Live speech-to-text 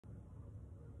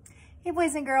Hey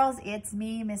boys and girls, it's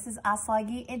me, Mrs.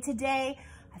 Aslagi, and today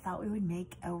I thought we would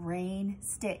make a rain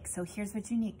stick. So here's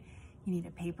what you need. You need a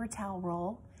paper towel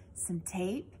roll, some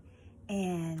tape,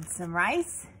 and some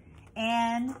rice,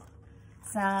 and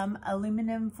some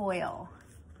aluminum foil.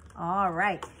 All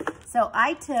right, so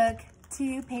I took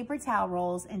 2 paper towel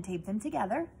rolls and taped them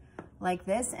together like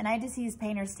this, and I just used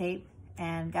painter's tape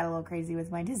and got a little crazy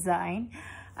with my design.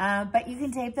 But you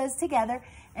can tape those together,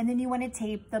 and then you want to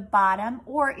tape the bottom,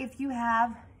 or if you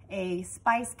have a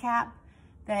spice cap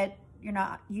that you're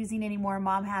not using anymore,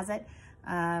 mom has it,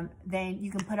 then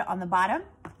you can put it on the bottom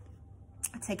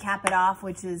to cap it off,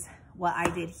 which is what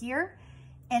I did here.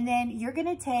 And then you're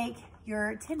going to take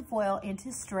your tin foil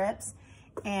into strips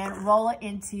and roll it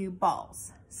into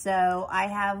balls. So I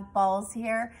have balls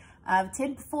here of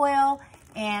tin foil,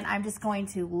 and I'm just going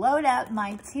to load up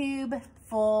my tube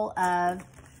full of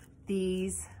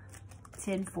these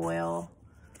tin foil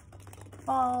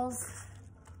balls.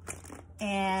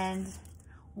 And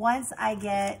once I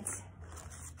get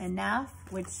enough,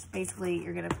 which basically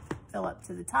you're gonna fill up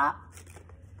to the top.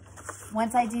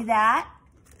 Once I do that,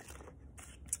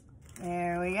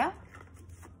 there we go.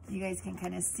 You guys can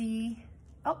kind of see,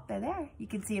 oh, they're there. You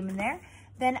can see them in there.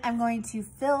 Then I'm going to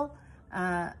fill,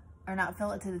 or not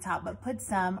fill it to the top, but put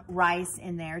some rice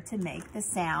in there to make the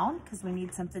sound, because we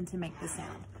need something to make the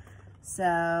sound.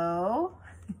 So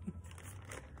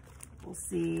we'll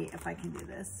see if I can do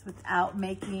this without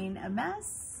making a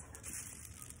mess.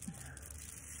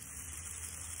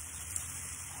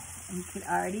 And you can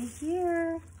already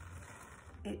hear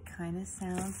it kind of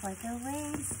sounds like a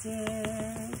rain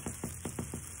stick.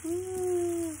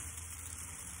 Ooh.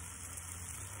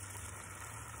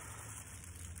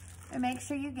 And make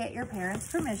sure you get your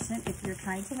parents' permission if you're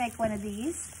trying to make one of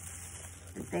these,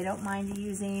 if they don't mind you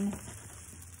using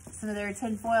some of their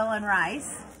tin foil and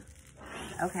rice.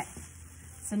 Okay,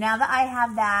 so now that I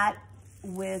have that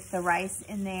with the rice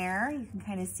in there, you can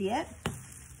kind of see it,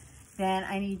 then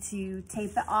I need to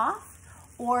tape it off,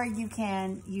 or you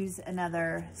can use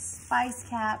another spice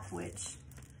cap, which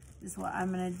is what I'm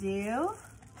gonna do.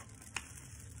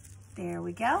 There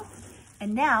we go.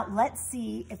 And now let's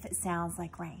see if it sounds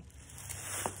like rain.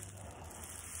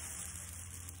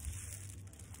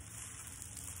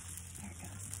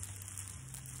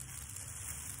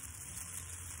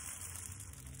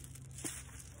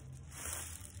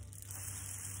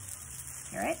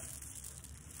 Hear it?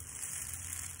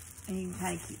 And you can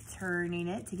kind of keep turning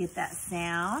it to get that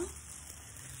sound.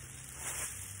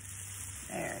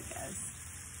 There it goes.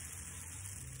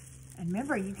 And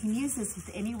remember, you can use this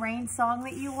with any rain song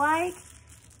that you like.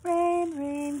 Rain,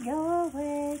 rain, go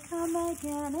away, come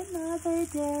again another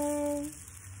day.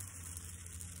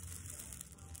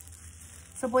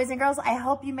 So boys and girls, I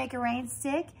hope you make a rain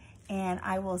stick, and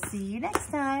I will see you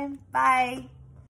next time. Bye.